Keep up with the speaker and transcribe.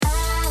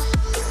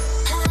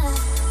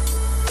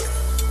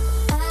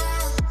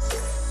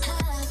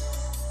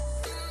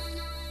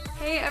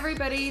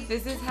everybody,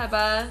 this is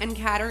Heba and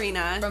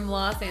Katarina from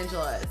Los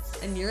Angeles,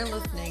 and you're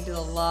listening to the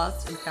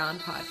Lost and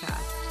Found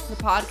podcast.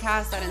 The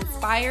podcast that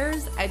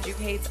inspires,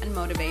 educates, and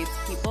motivates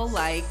people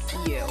like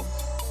you.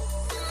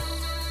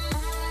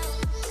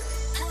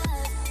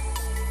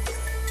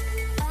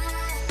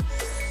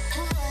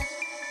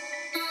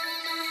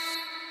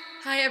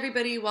 Hi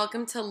everybody,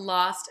 welcome to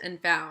Lost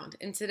and Found,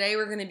 and today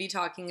we're going to be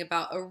talking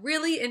about a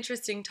really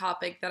interesting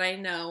topic that I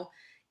know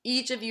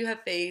each of you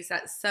have faced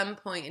at some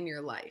point in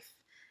your life,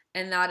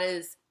 and that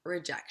is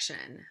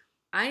rejection.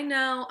 I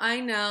know,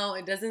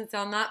 it doesn't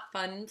sound that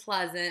fun and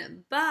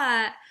pleasant,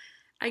 but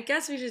I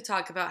guess we should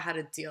talk about how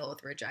to deal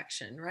with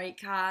rejection, right,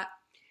 Kat?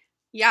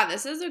 Yeah,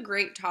 this is a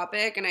great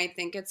topic, and I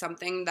think it's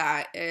something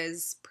that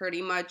is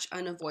pretty much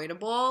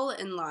unavoidable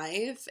in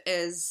life,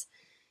 is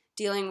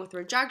dealing with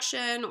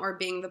rejection or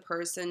being the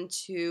person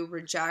to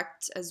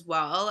reject as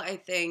well. I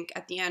think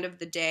at the end of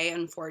the day,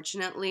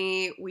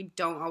 unfortunately, we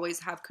don't always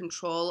have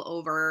control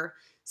over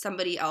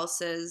somebody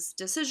else's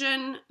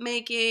decision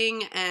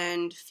making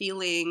and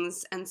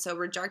feelings. And so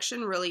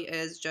rejection really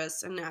is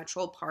just a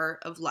natural part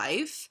of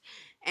life.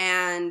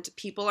 And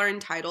people are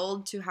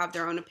entitled to have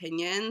their own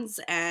opinions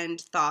and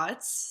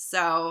thoughts.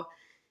 So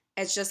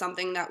it's just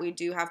something that we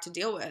do have to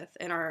deal with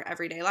in our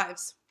everyday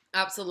lives.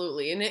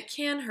 Absolutely. And it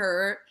can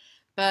hurt,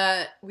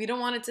 but we don't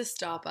want it to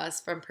stop us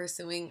from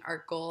pursuing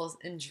our goals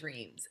and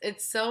dreams.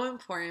 It's so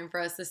important for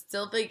us to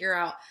still figure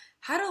out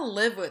how to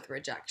live with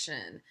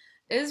rejection.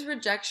 Is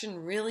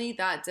rejection really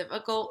that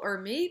difficult, or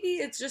maybe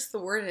it's just the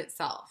word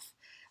itself?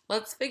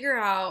 Let's figure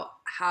out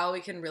how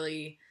we can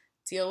really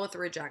deal with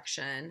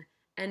rejection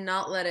and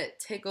not let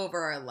it take over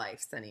our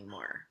lives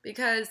anymore,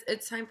 because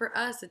it's time for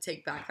us to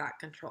take back that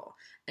control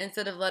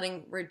instead of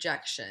letting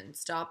rejection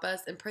stop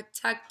us and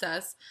protect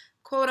us,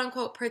 quote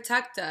unquote,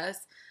 protect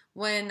us,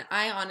 when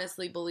I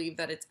honestly believe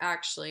that it's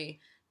actually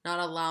not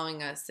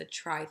allowing us to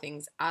try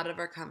things out of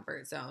our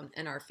comfort zone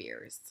and our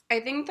fears. I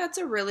think that's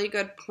a really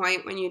good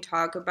point when you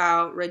talk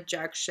about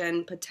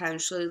rejection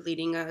potentially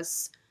leading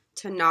us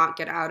to not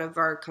get out of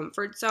our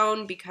comfort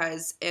zone,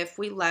 because if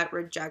we let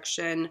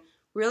rejection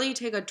really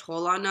take a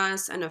toll on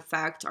us and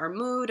affect our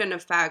mood and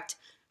affect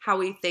how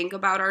we think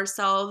about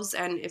ourselves,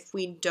 and if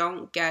we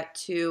don't get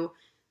to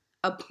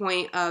a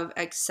point of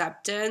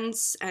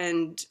acceptance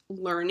and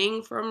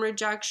learning from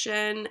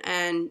rejection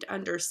and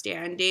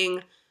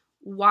understanding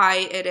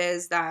why it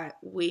is that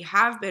we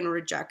have been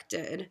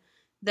rejected,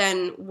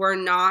 then we're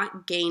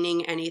not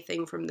gaining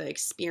anything from the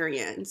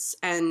experience.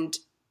 And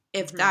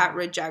if that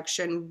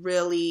rejection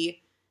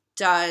really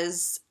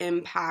does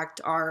impact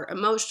our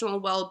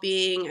emotional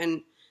well-being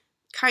and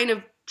kind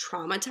of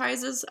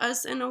traumatizes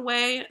us in a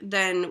way,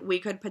 then we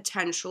could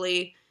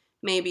potentially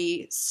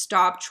maybe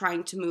stop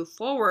trying to move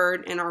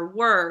forward in our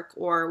work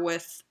or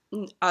with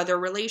other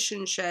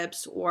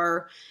relationships,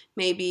 or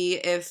maybe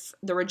if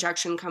the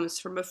rejection comes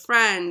from a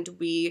friend,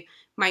 we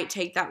might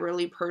take that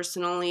really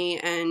personally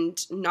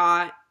and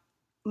not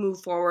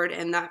move forward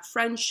in that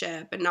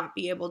friendship and not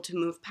be able to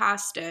move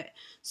past it.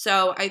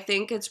 So I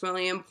think it's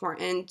really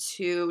important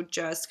to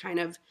just kind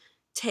of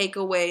take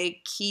away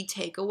key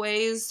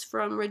takeaways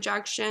from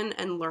rejection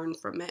and learn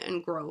from it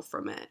and grow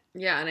from it.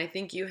 Yeah, and I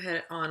think you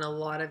hit on a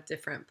lot of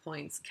different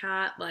points,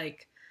 Kat,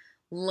 like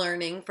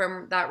learning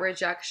from that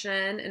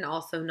rejection and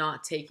also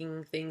not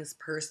taking things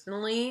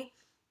personally.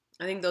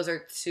 I think those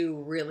are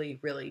two really,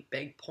 really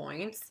big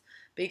points,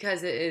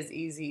 because it is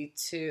easy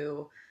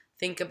to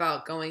think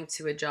about going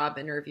to a job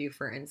interview,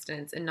 for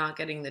instance, and not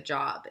getting the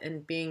job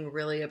and being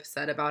really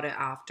upset about it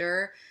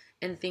after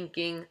and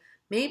thinking,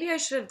 maybe I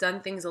should have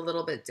done things a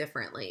little bit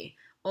differently,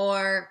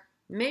 or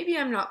maybe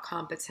I'm not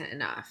competent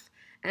enough.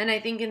 And I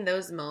think in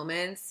those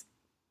moments,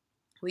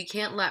 we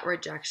can't let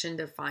rejection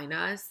define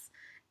us,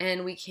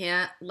 and we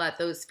can't let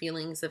those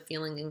feelings of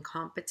feeling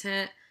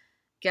incompetent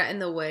get in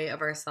the way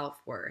of our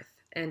self-worth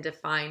and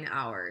define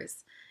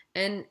ours.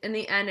 And in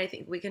the end, I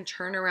think we can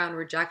turn around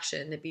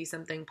rejection to be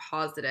something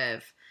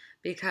positive,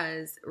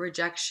 because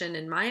rejection,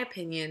 in my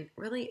opinion,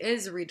 really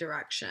is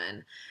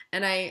redirection.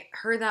 And I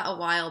heard that a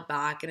while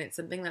back, and it's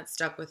something that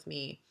stuck with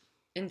me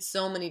in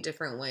so many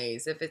different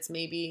ways. If it's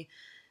maybe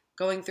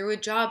going through a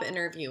job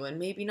interview and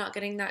maybe not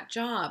getting that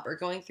job, or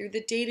going through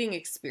the dating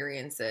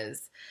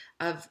experiences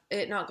of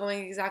it not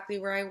going exactly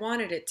where I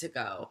wanted it to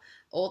go.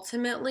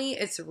 Ultimately,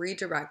 it's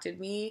redirected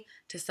me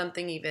to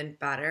something even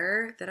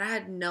better that I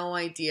had no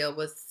idea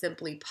was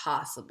simply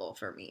possible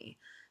for me.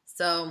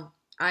 So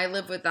I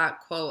live with that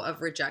quote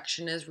of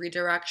rejection is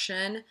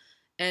redirection,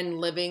 and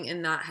living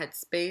in that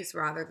headspace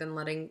rather than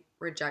letting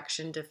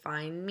rejection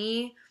define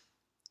me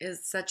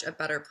is such a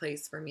better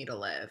place for me to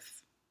live.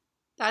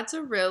 That's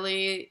a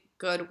really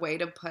good way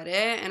to put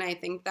it. And I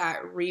think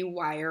that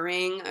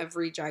rewiring of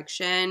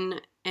rejection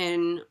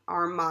in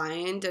our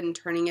mind and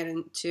turning it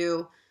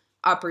into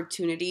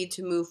opportunity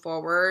to move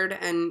forward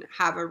and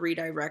have a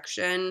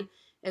redirection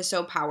is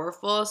so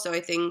powerful. So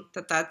I think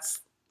that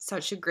that's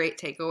such a great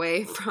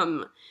takeaway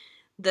from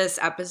this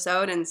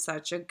episode, and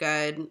such a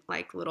good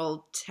like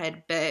little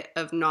tidbit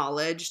of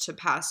knowledge to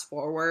pass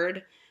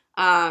forward.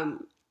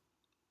 And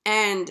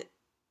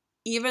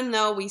even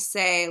though we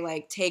say,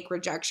 like, take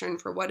rejection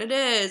for what it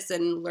is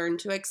and learn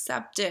to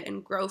accept it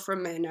and grow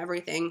from it and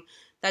everything,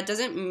 that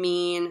doesn't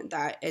mean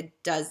that it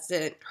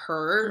doesn't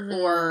hurt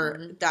or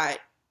Mm-hmm. that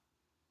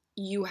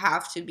you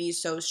have to be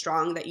so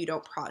strong that you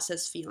don't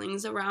process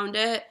feelings around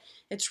it.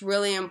 It's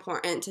really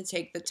important to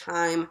take the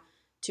time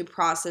to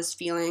process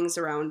feelings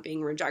around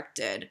being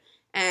rejected.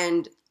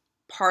 And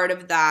part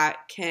of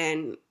that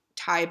can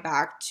tie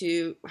back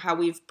to how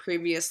we've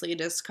previously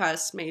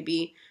discussed,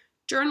 maybe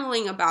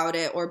journaling about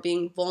it or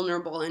being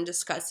vulnerable and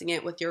discussing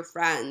it with your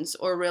friends,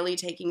 or really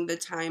taking the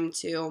time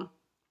to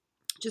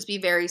just be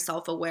very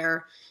self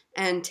aware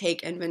and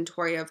take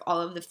inventory of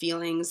all of the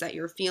feelings that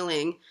you're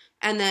feeling,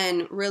 and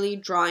then really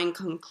drawing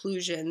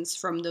conclusions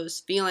from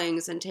those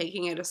feelings and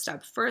taking it a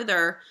step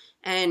further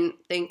and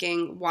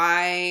thinking,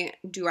 why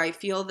do I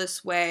feel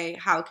this way?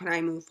 How can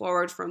I move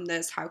forward from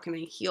this? How can I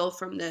heal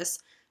from this?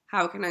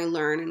 How can I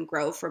learn and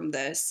grow from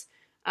this?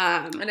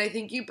 And I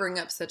think you bring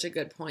up such a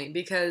good point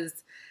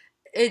because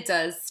it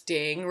does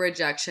sting.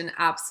 Rejection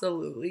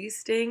absolutely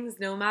stings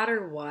no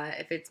matter what.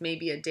 If it's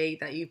maybe a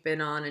date that you've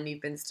been on and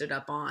you've been stood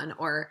up on,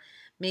 or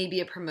maybe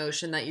a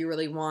promotion that you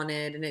really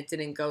wanted and it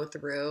didn't go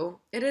through,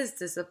 it is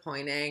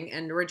disappointing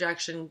and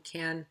rejection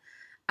can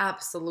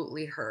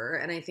absolutely hurt.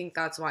 And I think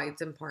that's why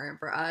it's important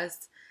for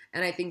us.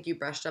 And I think you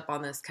brushed up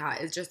on this,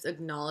 Kat, is just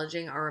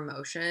acknowledging our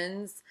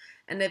emotions.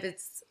 And if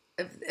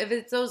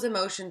it's those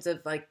emotions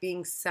of like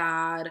being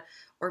sad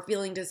or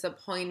feeling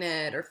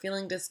disappointed or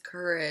feeling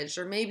discouraged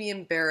or maybe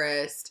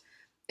embarrassed,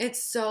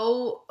 it's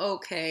so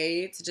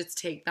okay to just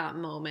take that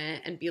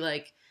moment and be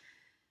like,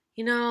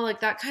 like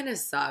that kind of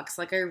sucks.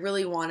 Like I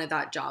really wanted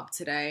that job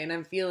today and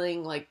I'm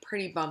feeling like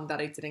pretty bummed that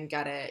I didn't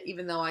get it,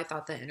 even though I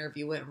thought the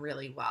interview went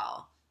really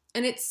well.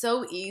 And it's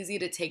so easy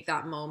to take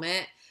that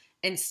moment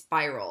and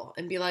spiral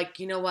and be like,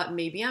 you know what,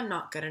 maybe I'm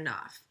not good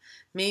enough.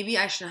 Maybe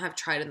I shouldn't have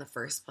tried in the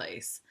first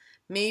place.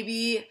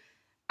 Maybe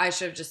I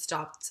should have just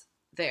stopped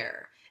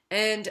there.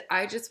 And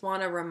I just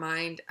want to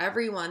remind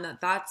everyone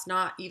that that's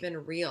not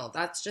even real.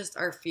 That's just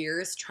our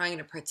fears trying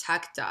to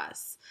protect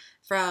us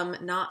from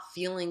not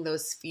feeling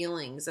those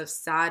feelings of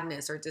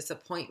sadness or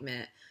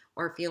disappointment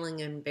or feeling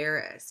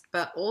embarrassed.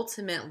 But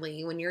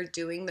ultimately, when you're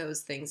doing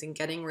those things and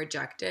getting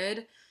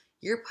rejected,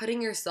 you're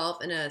putting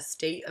yourself in a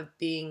state of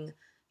being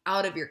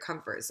out of your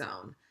comfort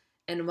zone.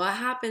 And what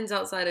happens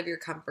outside of your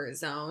comfort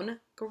zone?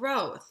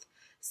 Growth.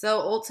 So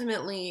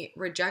ultimately,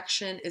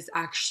 rejection is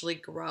actually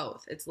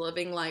growth. It's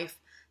living life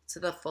to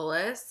the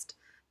fullest.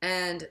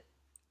 And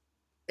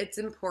it's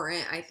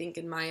important, I think,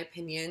 in my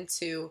opinion,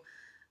 to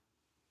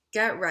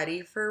get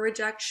ready for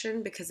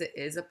rejection because it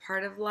is a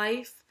part of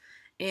life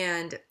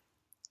and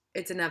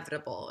it's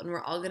inevitable and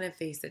we're all going to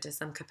face it to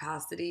some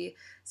capacity.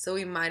 So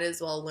we might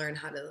as well learn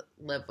how to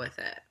live with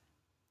it.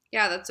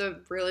 Yeah, that's a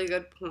really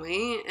good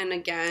point. And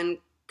again,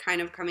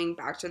 kind of coming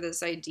back to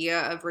this idea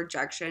of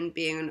rejection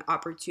being an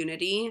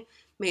opportunity,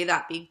 may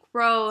that be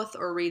growth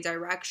or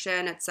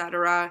redirection,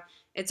 etc.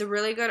 It's a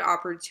really good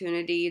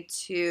opportunity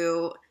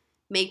to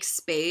make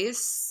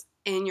space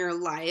in your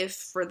life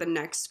for the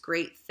next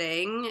great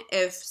thing.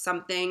 If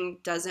something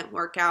doesn't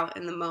work out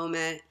in the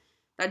moment,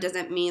 that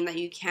doesn't mean that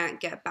you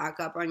can't get back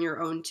up on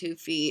your own 2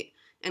 feet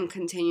and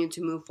continue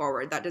to move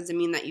forward. That doesn't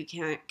mean that you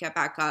can't get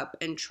back up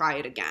and try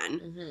it again.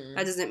 Mm-hmm.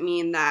 That doesn't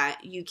mean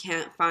that you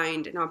can't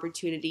find an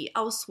opportunity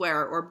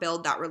elsewhere or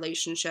build that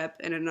relationship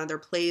in another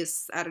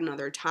place at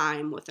another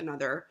time with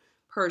another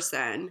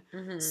person.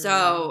 Mm-hmm.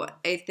 So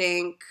I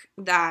think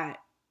that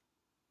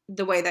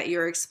the way that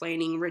you're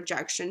explaining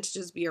rejection to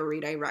just be a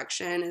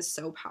redirection is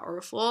so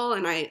powerful,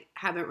 and I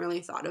haven't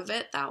really thought of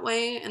it that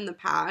way in the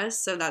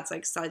past, so that's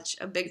like such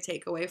a big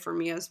takeaway for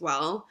me as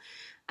well.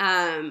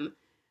 um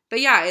but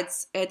yeah,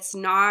 it's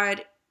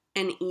not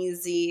an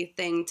easy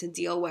thing to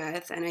deal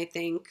with, and I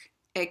think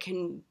it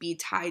can be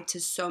tied to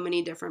so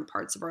many different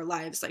parts of our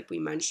lives, like we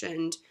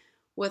mentioned,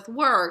 with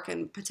work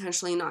and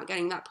potentially not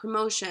getting that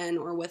promotion,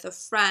 or with a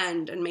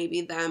friend and maybe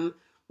them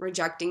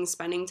rejecting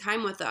spending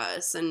time with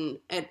us, and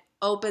it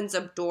opens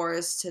up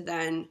doors to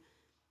then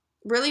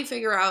really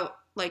figure out,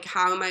 like,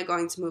 how am I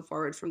going to move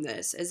forward from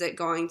this? Is it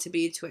going to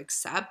be to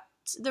accept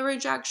the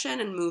rejection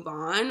and move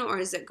on, or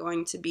is it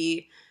going to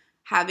be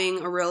having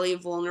a really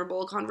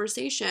vulnerable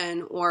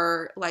conversation?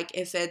 Or like,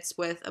 if it's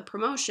with a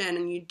promotion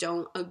and you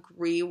don't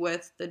agree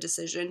with the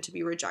decision to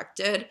be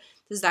rejected,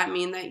 does that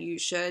mean that you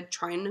should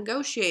try and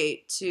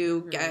negotiate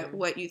to get Mm-hmm.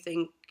 what you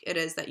think it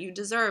is that you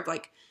deserve?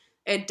 Like,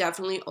 it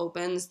definitely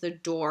opens the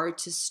door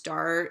to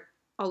start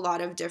a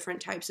lot of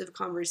different types of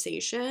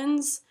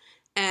conversations.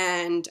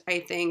 And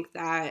I think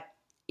that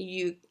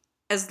you,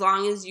 as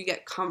long as you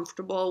get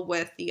comfortable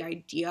with the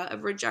idea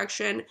of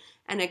rejection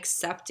and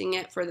accepting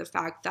it for the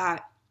fact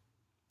that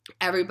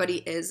everybody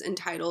is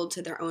entitled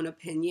to their own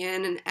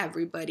opinion and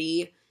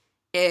everybody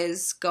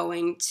is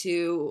going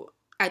to,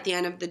 at the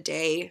end of the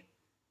day,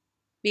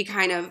 be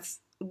kind of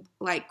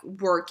like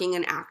working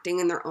and acting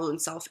in their own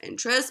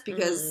self-interest,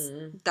 because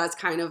Mm-hmm. that's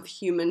kind of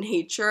human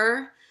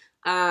nature,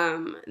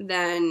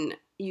 then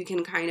you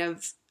can kind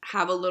of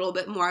have a little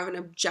bit more of an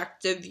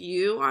objective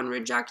view on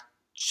rejection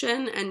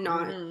rejection and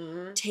not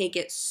Hmm. take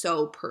it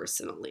so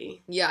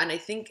personally. Yeah, and I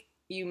think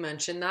you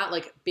mentioned that,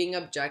 like being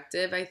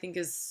objective, I think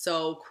is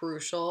so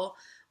crucial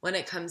when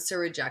it comes to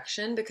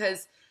rejection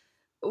because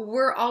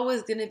we're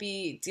always going to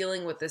be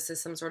dealing with this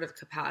as some sort of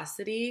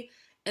capacity.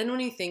 And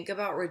when you think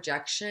about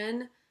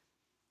rejection,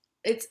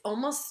 it's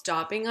almost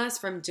stopping us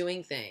from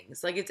doing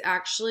things. Like it's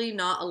actually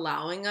not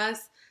allowing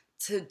us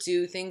to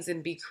do things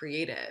and be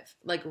creative,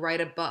 like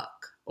write a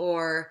book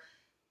or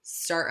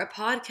start a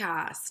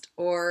podcast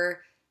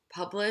or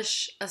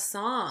publish a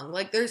song.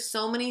 Like there's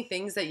so many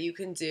things that you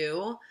can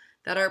do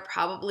that are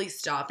probably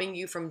stopping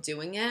you from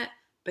doing it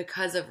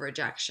because of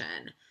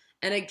rejection.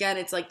 And again,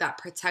 it's like that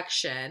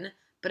protection,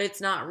 but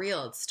it's not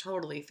real. It's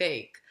totally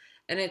fake.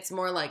 And it's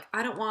more like,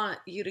 I don't want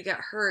you to get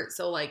hurt.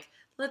 So, like,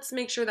 let's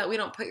make sure that we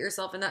don't put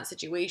yourself in that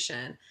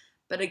situation.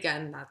 But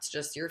again, that's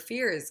just your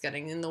fears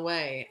getting in the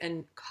way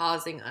and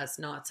causing us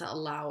not to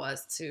allow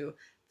us to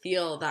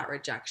feel that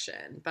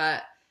rejection.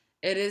 But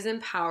it is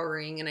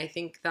empowering. And I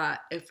think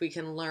that if we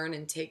can learn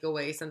and take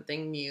away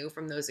something new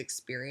from those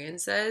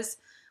experiences,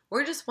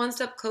 we're just one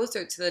step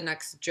closer to the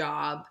next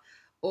job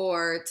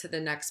or to the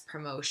next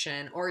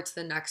promotion or to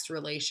the next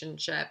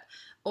relationship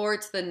or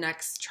to the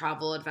next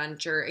travel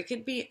adventure. It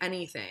could be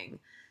anything.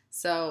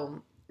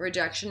 So,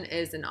 rejection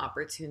is an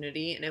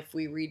opportunity. And if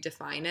we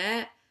redefine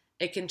it,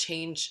 it can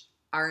change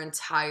our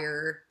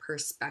entire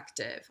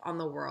perspective on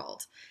the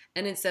world.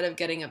 And instead of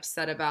getting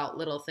upset about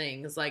little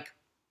things like,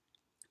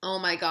 oh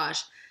my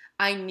gosh,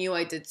 I knew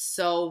I did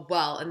so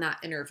well in that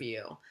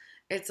interview.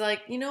 It's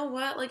like, you know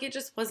what? Like, it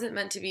just wasn't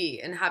meant to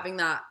be. And having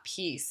that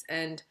peace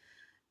and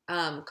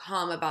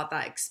calm about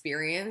that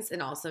experience,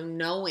 and also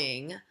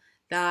knowing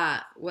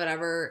that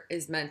whatever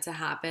is meant to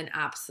happen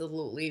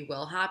absolutely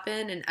will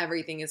happen and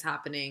everything is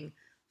happening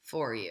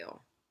for you.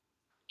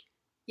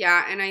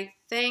 Yeah, and I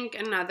think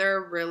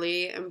another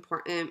really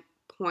important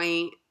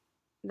point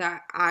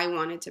that I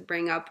wanted to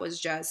bring up was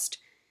just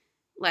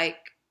like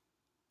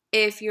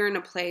if you're in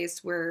a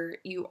place where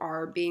you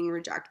are being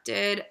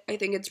rejected, I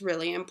think it's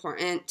really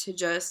important to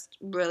just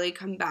really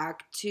come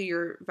back to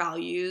your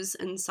values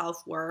and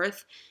self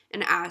worth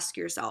and ask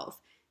yourself,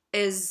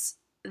 is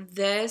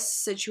this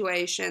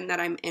situation that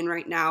I'm in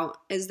right now,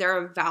 is there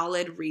a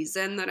valid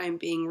reason that I'm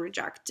being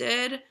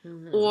rejected?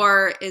 Hmm.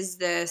 Or is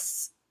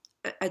this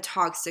a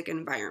toxic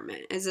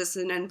environment? Is this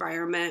an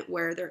environment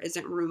where there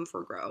isn't room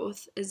for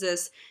growth? Is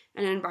this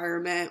an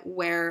environment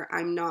where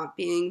I'm not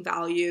being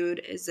valued?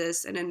 Is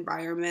this an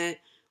environment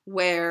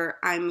where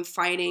I'm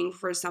fighting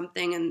for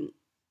something and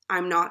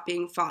I'm not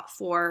being fought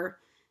for?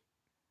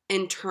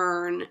 In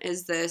turn,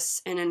 is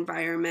this an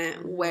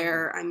environment Hmm.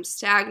 where I'm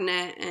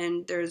stagnant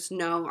and there's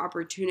no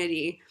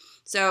opportunity?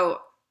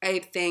 So I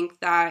think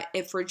that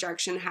if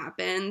rejection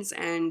happens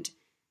and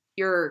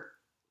you're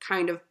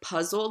kind of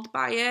puzzled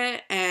by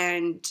it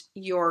and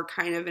you're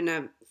kind of in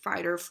a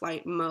fight or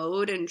flight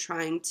mode and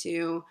trying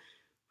to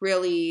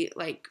really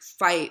like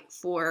fight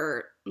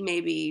for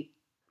maybe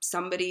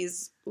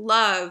somebody's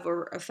love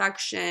or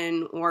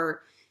affection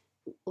or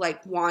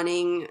like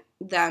wanting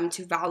them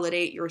to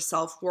validate your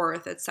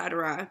self-worth,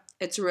 etc.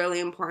 It's really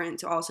important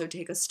to also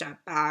take a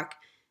step back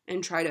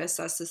and try to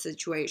assess the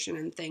situation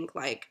and think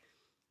like,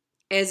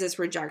 is this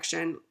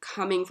rejection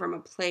coming from a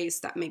place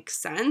that makes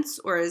sense,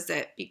 or is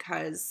it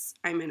because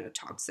I'm in a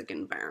toxic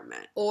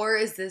environment? Or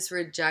is this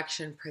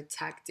rejection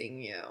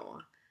protecting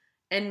you?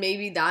 And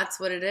maybe that's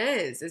what it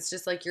is. It's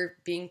just like you're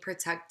being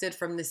protected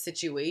from the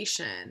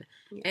situation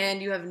Yeah.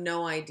 and you have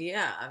no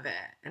idea of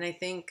it. And I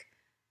think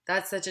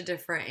that's such a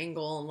different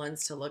angle and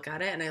lens to look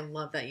at it. And I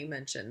love that you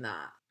mentioned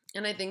that.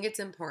 And I think it's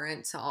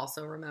important to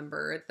also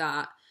remember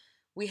that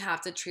we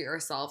have to treat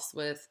ourselves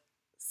with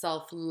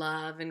self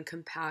love and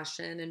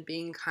compassion and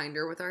being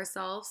kinder with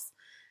ourselves.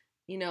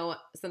 You know,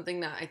 something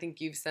that I think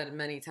you've said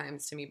many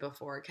times to me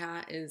before,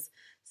 Kat, is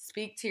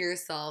speak to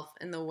yourself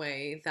in the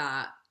way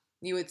that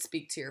you would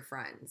speak to your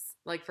friends.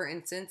 Like, for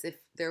instance, if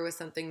there was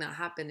something that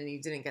happened and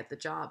you didn't get the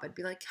job, I'd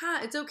be like,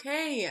 Kat, it's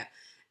okay.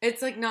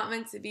 It's like not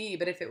meant to be.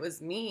 But if it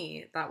was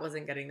me that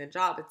wasn't getting the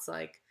job, it's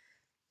like,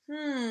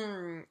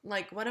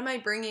 like, what am I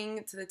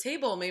bringing to the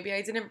table? Maybe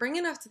I didn't bring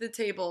enough to the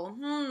table.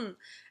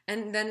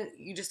 And then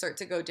you just start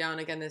to go down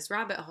again this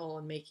rabbit hole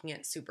and making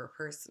it super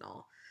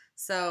personal.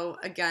 So,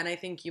 again, I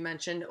think you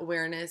mentioned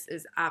awareness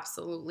is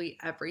absolutely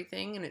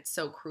everything and it's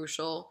so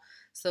crucial.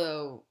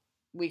 So,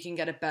 we can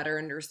get a better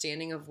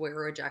understanding of where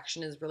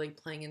rejection is really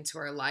playing into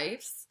our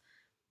lives.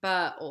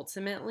 But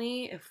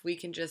ultimately, if we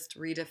can just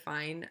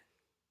redefine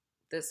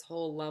this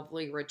whole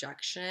lovely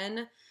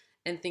rejection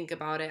and think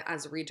about it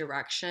as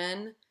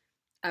redirection,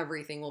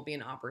 everything will be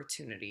an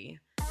opportunity.